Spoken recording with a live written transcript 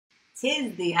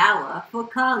'Tis the hour for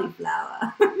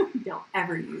cauliflower. Don't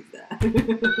ever use that.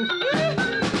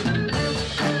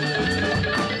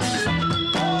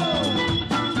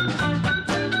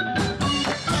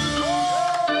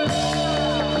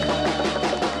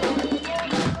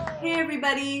 Hey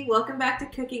everybody, welcome back to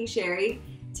Cooking Sheri.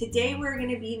 Today we're going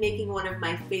to be making one of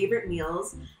my favorite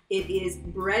meals. It is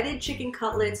breaded chicken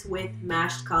cutlets with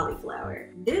mashed cauliflower.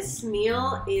 This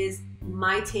meal is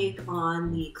my take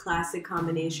on the classic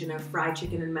combination of fried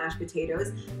chicken and mashed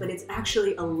potatoes, but it's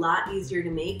actually a lot easier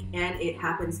to make and it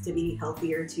happens to be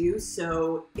healthier too,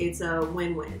 so it's a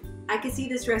win-win. I can see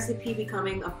this recipe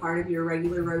becoming a part of your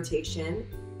regular rotation,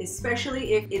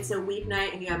 especially if it's a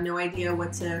weeknight and you have no idea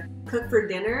what to cook for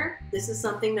dinner. This is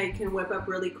something that you can whip up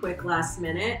really quick last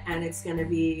minute and it's gonna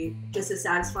be just as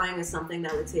satisfying as something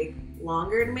that would take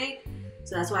longer to make.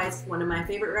 So that's why it's one of my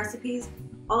favorite recipes.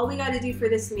 All we gotta do for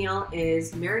this meal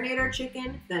is marinate our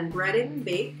chicken, then bread it and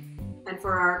bake. And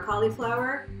for our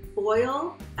cauliflower,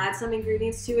 boil, add some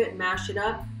ingredients to it, mash it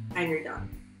up, and you're done.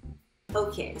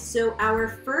 Okay, so our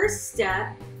first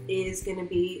step is gonna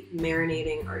be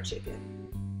marinating our chicken.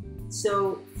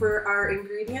 So for our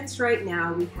ingredients right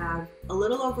now, we have a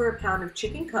little over a pound of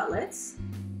chicken cutlets,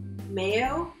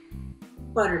 mayo,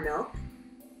 buttermilk,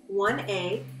 1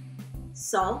 egg,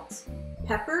 salt,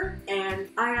 pepper, and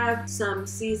I have some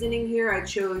seasoning here. I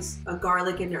chose a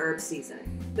garlic and herb seasoning,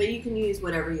 but you can use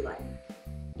whatever you like.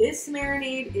 This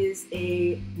marinade is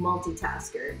a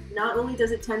multitasker. Not only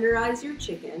does it tenderize your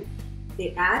chicken,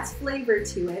 it adds flavor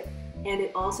to it, and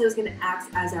it also is going to act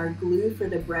as our glue for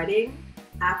the breading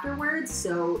afterwards,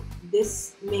 so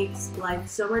this makes life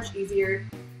so much easier.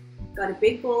 Got a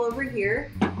big bowl over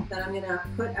here that I'm going to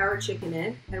put our chicken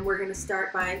in, and we're going to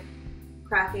start by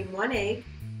cracking 1 egg.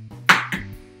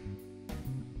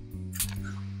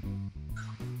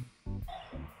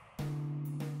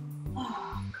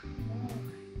 Oh, come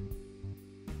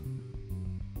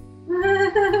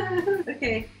on.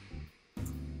 Okay.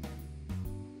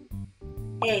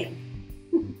 Egg.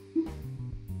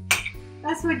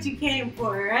 That's what you came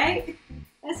for, right?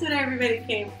 That's what everybody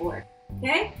came for.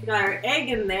 Okay, got our egg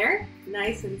in there,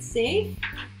 nice and safe.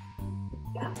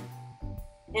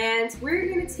 And we're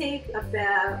gonna take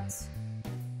about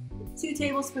 2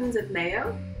 tablespoons of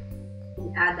mayo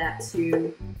and add that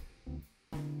to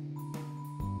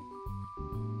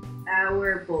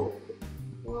our bowl.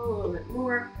 A little bit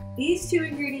more. These 2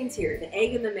 ingredients here, the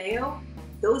egg and the mayo,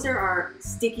 those are our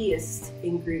stickiest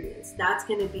ingredients. That's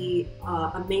gonna be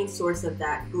a main source of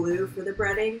that glue for the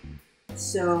breading.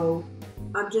 So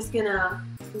I'm just gonna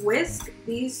whisk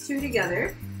these 2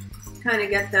 together, kind of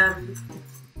get them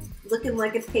looking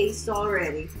like a paste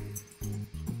already.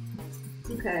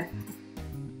 Okay,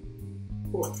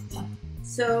 cool.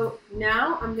 So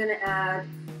now I'm gonna add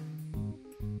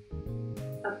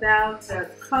about a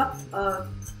cup of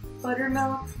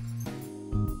buttermilk.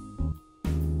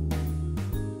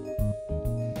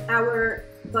 Our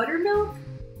buttermilk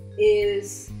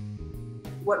is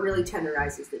what really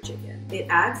tenderizes the chicken. It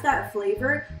adds that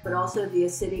flavor, but also the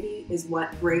acidity is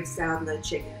what breaks down the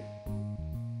chicken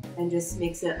and just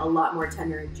makes it a lot more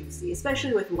tender and juicy.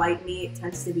 Especially with white meat, it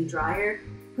tends to be drier.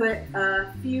 Put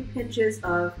a few pinches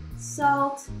of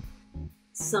salt,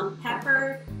 some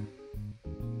pepper,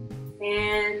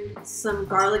 and some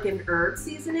garlic and herb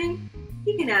seasoning.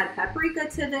 You can add paprika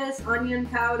to this, onion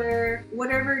powder,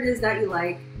 whatever it is that you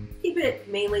like. Keep it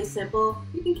mainly simple.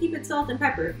 You can keep it salt and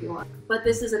pepper if you want. But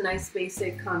this is a nice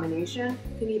basic combination.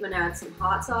 You can even add some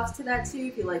hot sauce to that too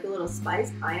if you like a little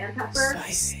spice, cayenne pepper.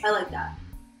 Spicy. I like that.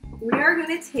 We are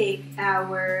gonna take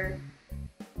our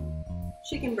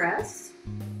chicken breast.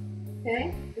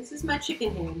 Okay, this is my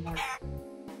chicken hand.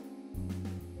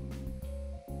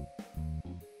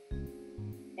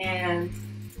 And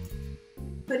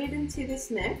put it into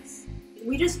this mix.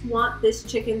 We just want this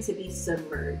chicken to be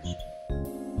submerged.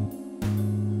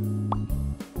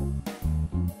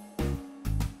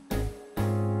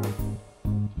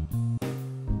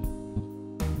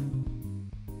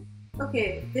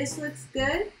 Okay, this looks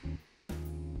good.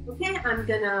 Okay, I'm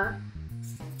gonna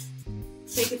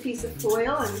take a piece of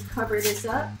foil and cover this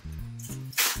up.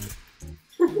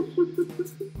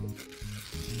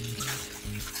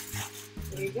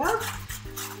 There you go.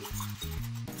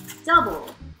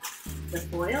 Double the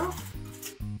foil.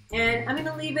 And I'm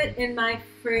gonna leave it in my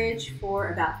fridge for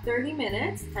about 30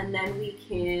 minutes and then we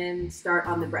can start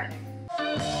on the breading.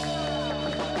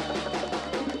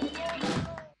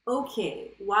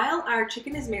 Okay, while our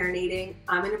chicken is marinating,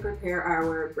 I'm gonna prepare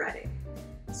our breading.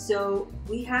 So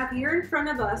we have here in front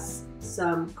of us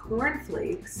some corn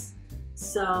flakes,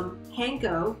 some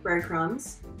panko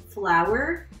breadcrumbs,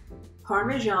 flour,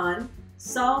 parmesan,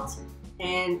 salt,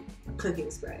 and cooking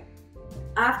spray.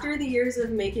 After the years of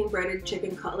making breaded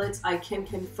chicken cutlets, I can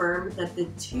confirm that the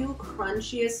two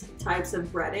crunchiest types of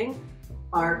breading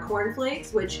are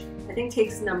cornflakes, which I think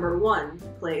takes #1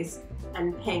 place,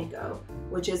 and panko,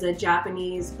 which is a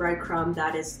Japanese breadcrumb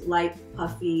that is light,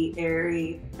 puffy,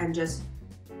 airy, and just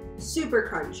super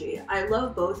crunchy. I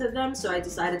love both of them, so I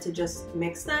decided to just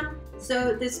mix them.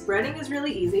 So this breading is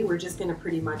really easy. We're just gonna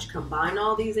pretty much combine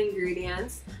all these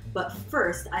ingredients. But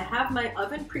first, I have my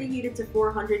oven preheated to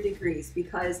 400 degrees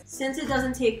because since it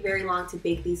doesn't take very long to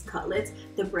bake these cutlets,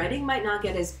 the breading might not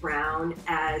get as brown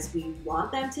as we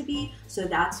want them to be. So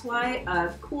that's why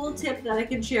a cool tip that I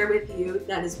can share with you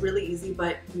that is really easy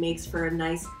but makes for a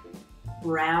nice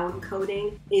brown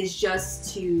coating is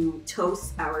just to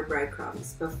toast our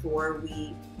breadcrumbs before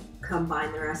we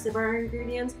combine the rest of our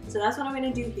ingredients. So that's what I'm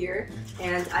gonna do here.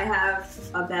 And I have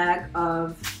a bag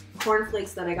of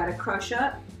cornflakes that I gotta crush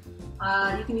up.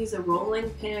 You can use a rolling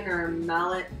pin or a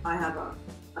mallet. I have a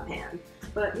pan.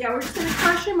 But yeah, we're just gonna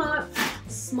crush them up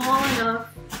small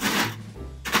enough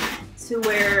to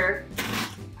where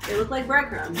they look like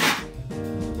breadcrumbs.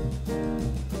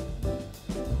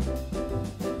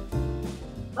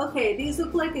 Okay, these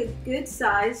look like a good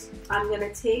size. I'm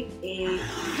gonna take a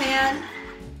pan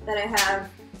that I have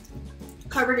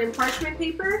covered in parchment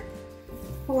paper,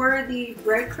 pour the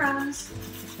breadcrumbs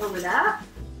over that,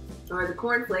 or the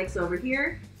cornflakes over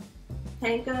here,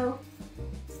 panko,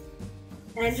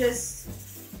 and just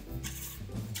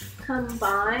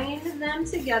combine them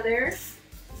together,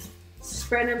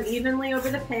 spread them evenly over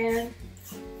the pan.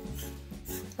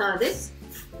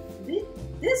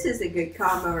 This is a good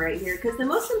combo right here, because the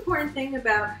most important thing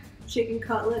about chicken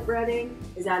cutlet breading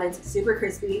is that it's super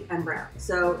crispy and brown.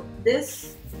 So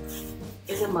this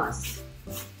is a must.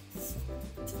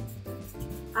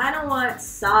 I don't want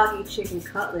soggy chicken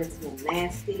cutlets and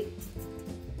nasty.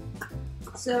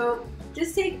 So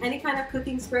just take any kind of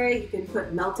cooking spray. You can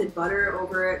put melted butter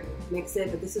over it, mix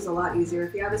it, but this is a lot easier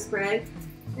if you have a spray.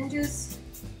 And just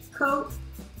coat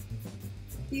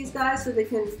these guys so they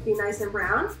can be nice and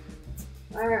brown.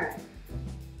 All right,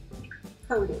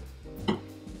 coat it.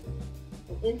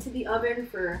 And into the oven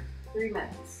for 3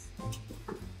 minutes.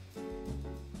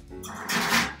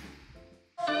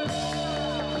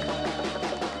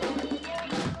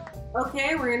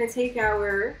 Okay, we're gonna take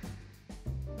our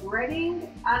breading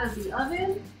out of the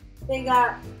oven. They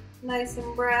got nice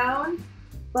and brown,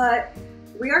 but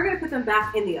we are gonna put them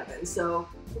back in the oven. So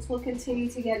this will continue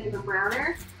to get even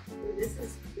browner. This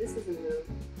is a move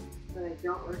that I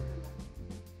don't recommend.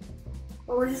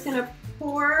 But we're just gonna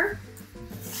pour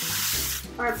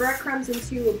our breadcrumbs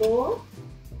into a bowl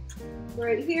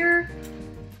right here.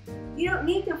 You don't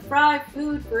need to fry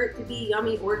food for it to be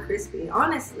yummy or crispy.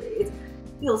 Honestly,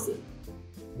 you'll see.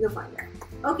 You'll find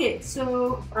out. Okay,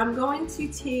 so I'm going to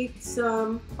take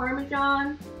some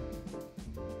parmesan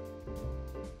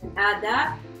and add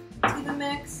that to the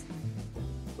mix.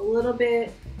 A little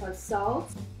bit of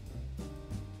salt.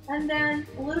 And then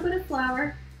a little bit of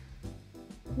flour.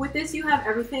 With this, you have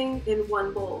everything in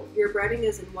one bowl. Your breading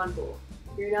is in one bowl.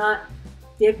 You're not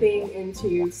dipping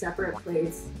into separate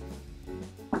plates.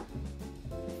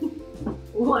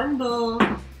 One bowl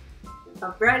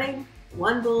of breading,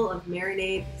 one bowl of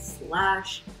marinade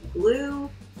 / glue.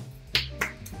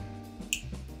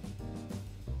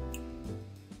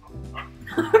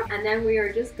 And then we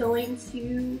are just going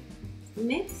to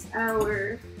mix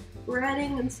our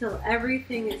breading until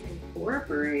everything is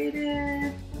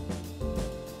incorporated.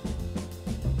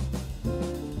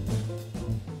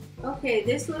 Okay,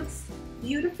 this looks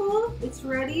beautiful. It's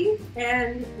ready,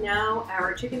 and now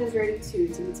our chicken is ready to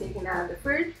be taken out of the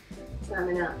fridge. So I'm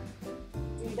gonna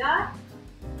do that.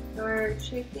 Our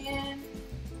chicken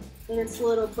in its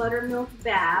little buttermilk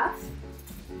bath,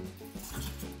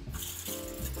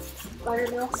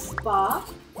 buttermilk spa.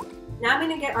 Now I'm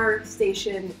gonna get our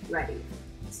station ready.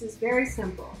 This is very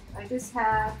simple. I just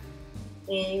have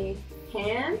a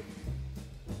pan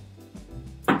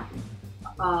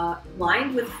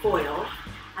lined with foil,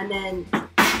 and then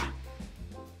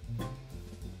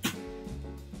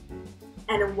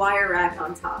a wire rack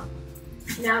on top.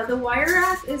 Now the wire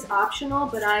rack is optional,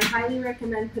 but I highly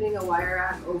recommend putting a wire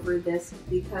rack over this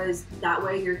because that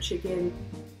way your chicken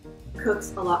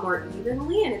cooks a lot more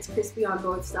evenly and it's crispy on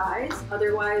both sides.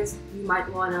 Otherwise, you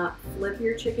might want to flip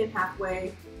your chicken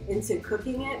halfway into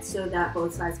cooking it so that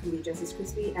both sides can be just as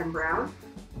crispy and brown.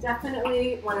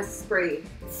 Definitely want to spray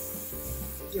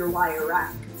your wire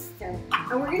rack. Okay,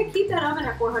 and we're going to keep that oven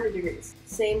at 400 degrees.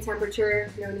 Same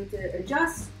temperature, no need to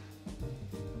adjust.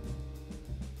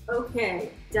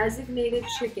 Okay, designated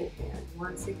chicken pan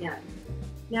once again.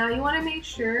 Now you want to make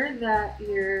sure that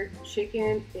your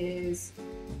chicken is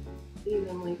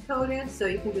evenly coated, so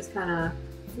you can just kind of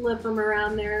flip them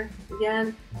around there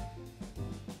again.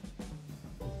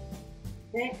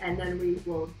 Okay, and then we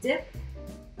will dip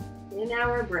in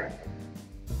our bread.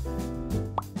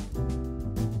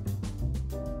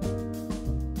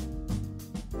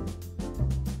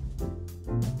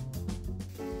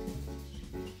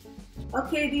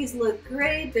 Okay, these look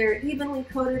great. They're evenly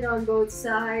coated on both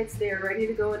sides. They're ready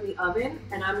to go in the oven,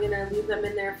 and I'm gonna leave them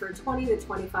in there for 20 to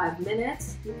 25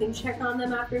 minutes. You can check on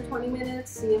them after 20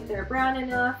 minutes, see if they're brown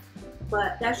enough,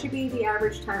 but that should be the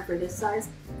average time for this size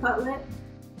cutlet.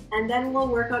 And then we'll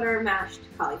work on our mashed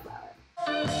cauliflower.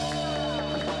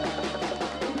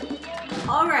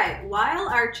 All right, while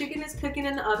our chicken is cooking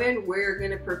in the oven, we're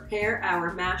gonna prepare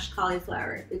our mashed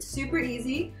cauliflower. It's super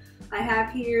easy. I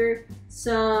have here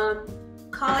some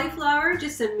cauliflower,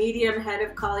 just a medium head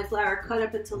of cauliflower cut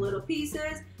up into little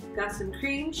pieces. Got some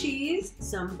cream cheese,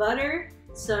 some butter,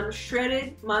 some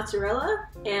shredded mozzarella,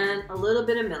 and a little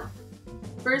bit of milk.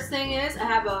 First thing is, I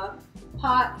have a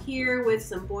pot here with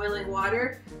some boiling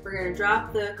water. We're gonna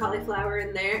drop the cauliflower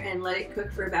in there and let it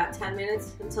cook for about 10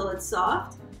 minutes until it's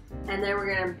soft. And then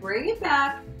we're gonna bring it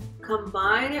back,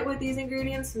 combine it with these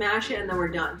ingredients, mash it, and then we're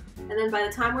done. And then by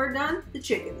the time we're done, the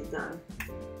chicken is done.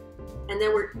 And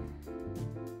then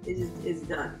it's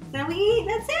done. Then we eat,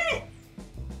 that's it!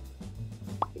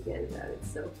 Forget about it,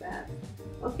 it's so fast.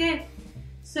 Okay,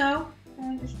 so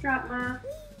I just dropped my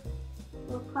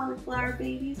little cauliflower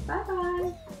babies.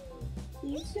 Bye-bye. See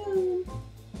you soon.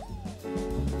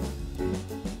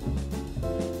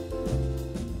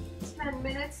 10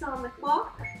 minutes on the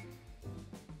clock.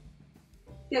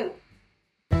 Go.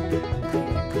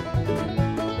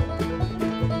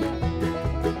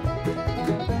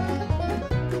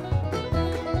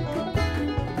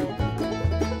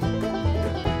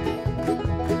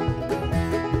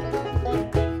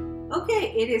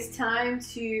 Okay, it is time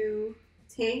to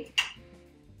take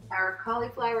our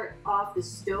cauliflower off the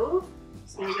stove.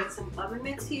 So we got some oven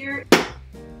mitts here,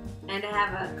 and I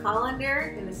have a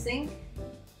colander in the sink.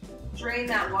 Drain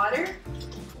that water.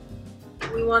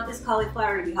 We want this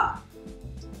cauliflower to be hot.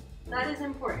 That is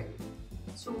important.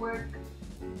 To work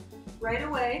right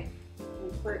away, we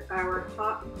put our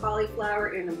hot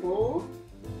cauliflower in a bowl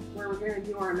where we're going to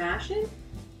do our mashing.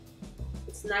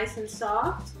 It's nice and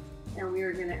soft, and we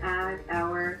are going to add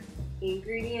our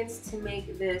ingredients to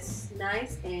make this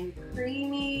nice and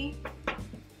creamy.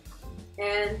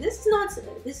 And this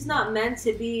is not meant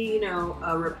to be, you know,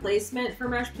 a replacement for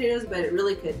mashed potatoes, but it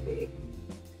really could be.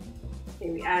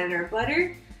 Okay, we added our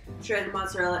butter, shredded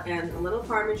mozzarella, and a little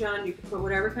parmesan. You can put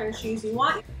whatever kind of cheese you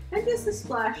want, and just a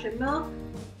splash of milk.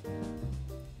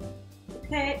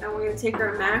 Okay, and we're gonna take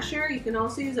our masher. You can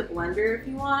also use a blender if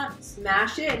you want.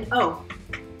 Smash it, and oh,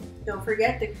 don't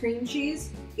forget the cream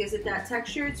cheese gives it that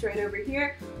texture. It's right over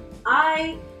here.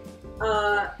 I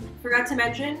forgot to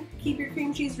mention, keep your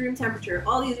cream cheese room temperature.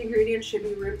 All these ingredients should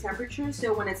be room temperature,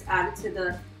 so when it's added to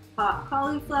the hot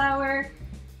cauliflower,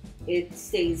 it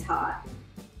stays hot.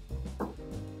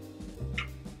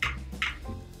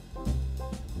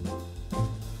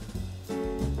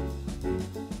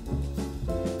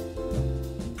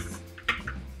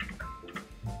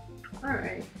 All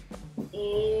right,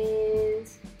 and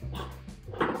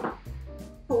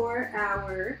pour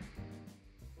our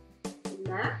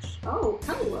mash. Oh,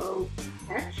 hello,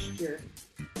 texture.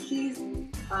 She's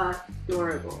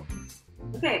adorable.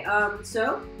 Okay,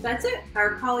 so that's it.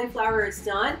 Our cauliflower is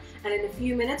done, and in a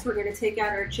few minutes we're gonna take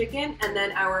out our chicken, and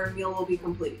then our meal will be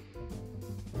complete.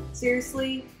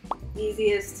 Seriously,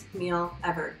 easiest meal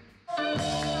ever.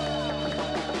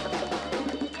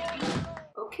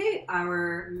 Okay,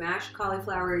 our mashed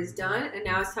cauliflower is done, and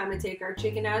now it's time to take our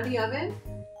chicken out of the oven.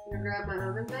 I'm gonna grab my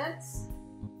oven mitts.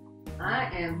 I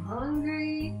am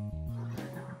hungry.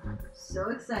 So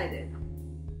excited.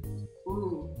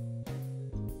 Ooh.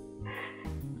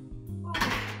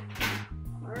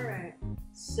 Alright.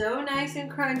 So nice and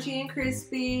crunchy and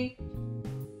crispy.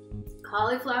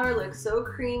 Cauliflower looks so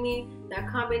creamy. That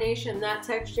combination, that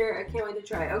texture, I can't wait to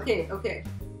try. Okay.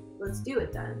 Let's do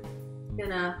it then.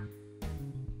 Gonna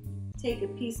take a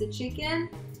piece of chicken.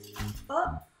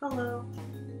 Oh, hello.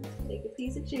 Take a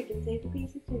piece of chicken, take a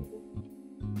piece of chicken.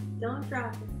 Don't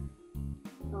drop it.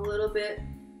 A little bit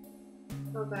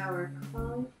of our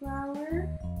cauliflower.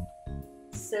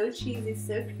 So cheesy,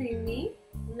 so creamy.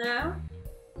 Now,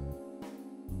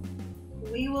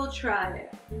 we will try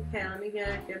it. Okay, let me get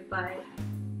a good bite.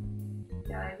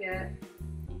 Gotta get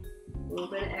a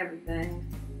little bit of everything.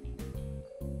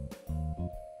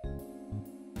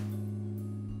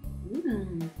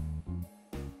 Mmm.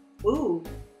 Ooh.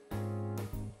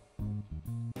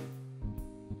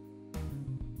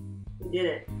 did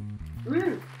it.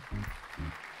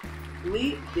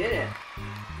 We did it.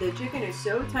 The chicken is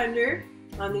so tender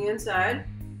on the inside,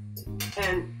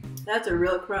 and that's a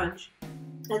real crunch.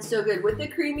 That's so good. With the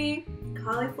creamy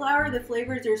cauliflower, the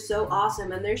flavors are so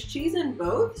awesome, and there's cheese in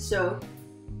both, so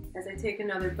as I take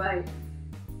another bite,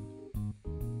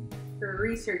 for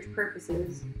research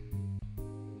purposes.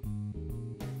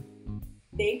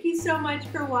 Thank you so much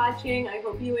for watching. I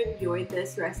hope you enjoyed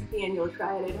this recipe and you'll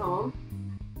try it at home.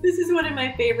 This is one of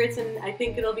my favorites, and I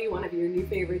think it'll be one of your new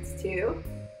favorites too.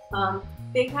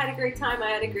 Big had a great time. I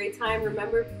had a great time.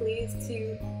 Remember, please,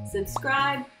 to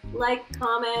subscribe, like,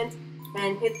 comment,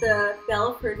 and hit the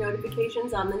bell for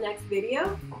notifications on the next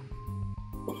video.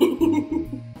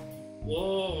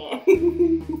 Yeah.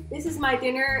 This is my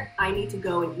dinner. I need to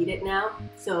go and eat it now.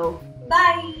 So,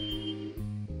 bye.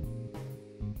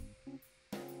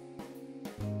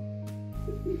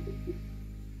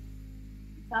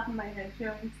 Top of my head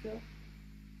showing still.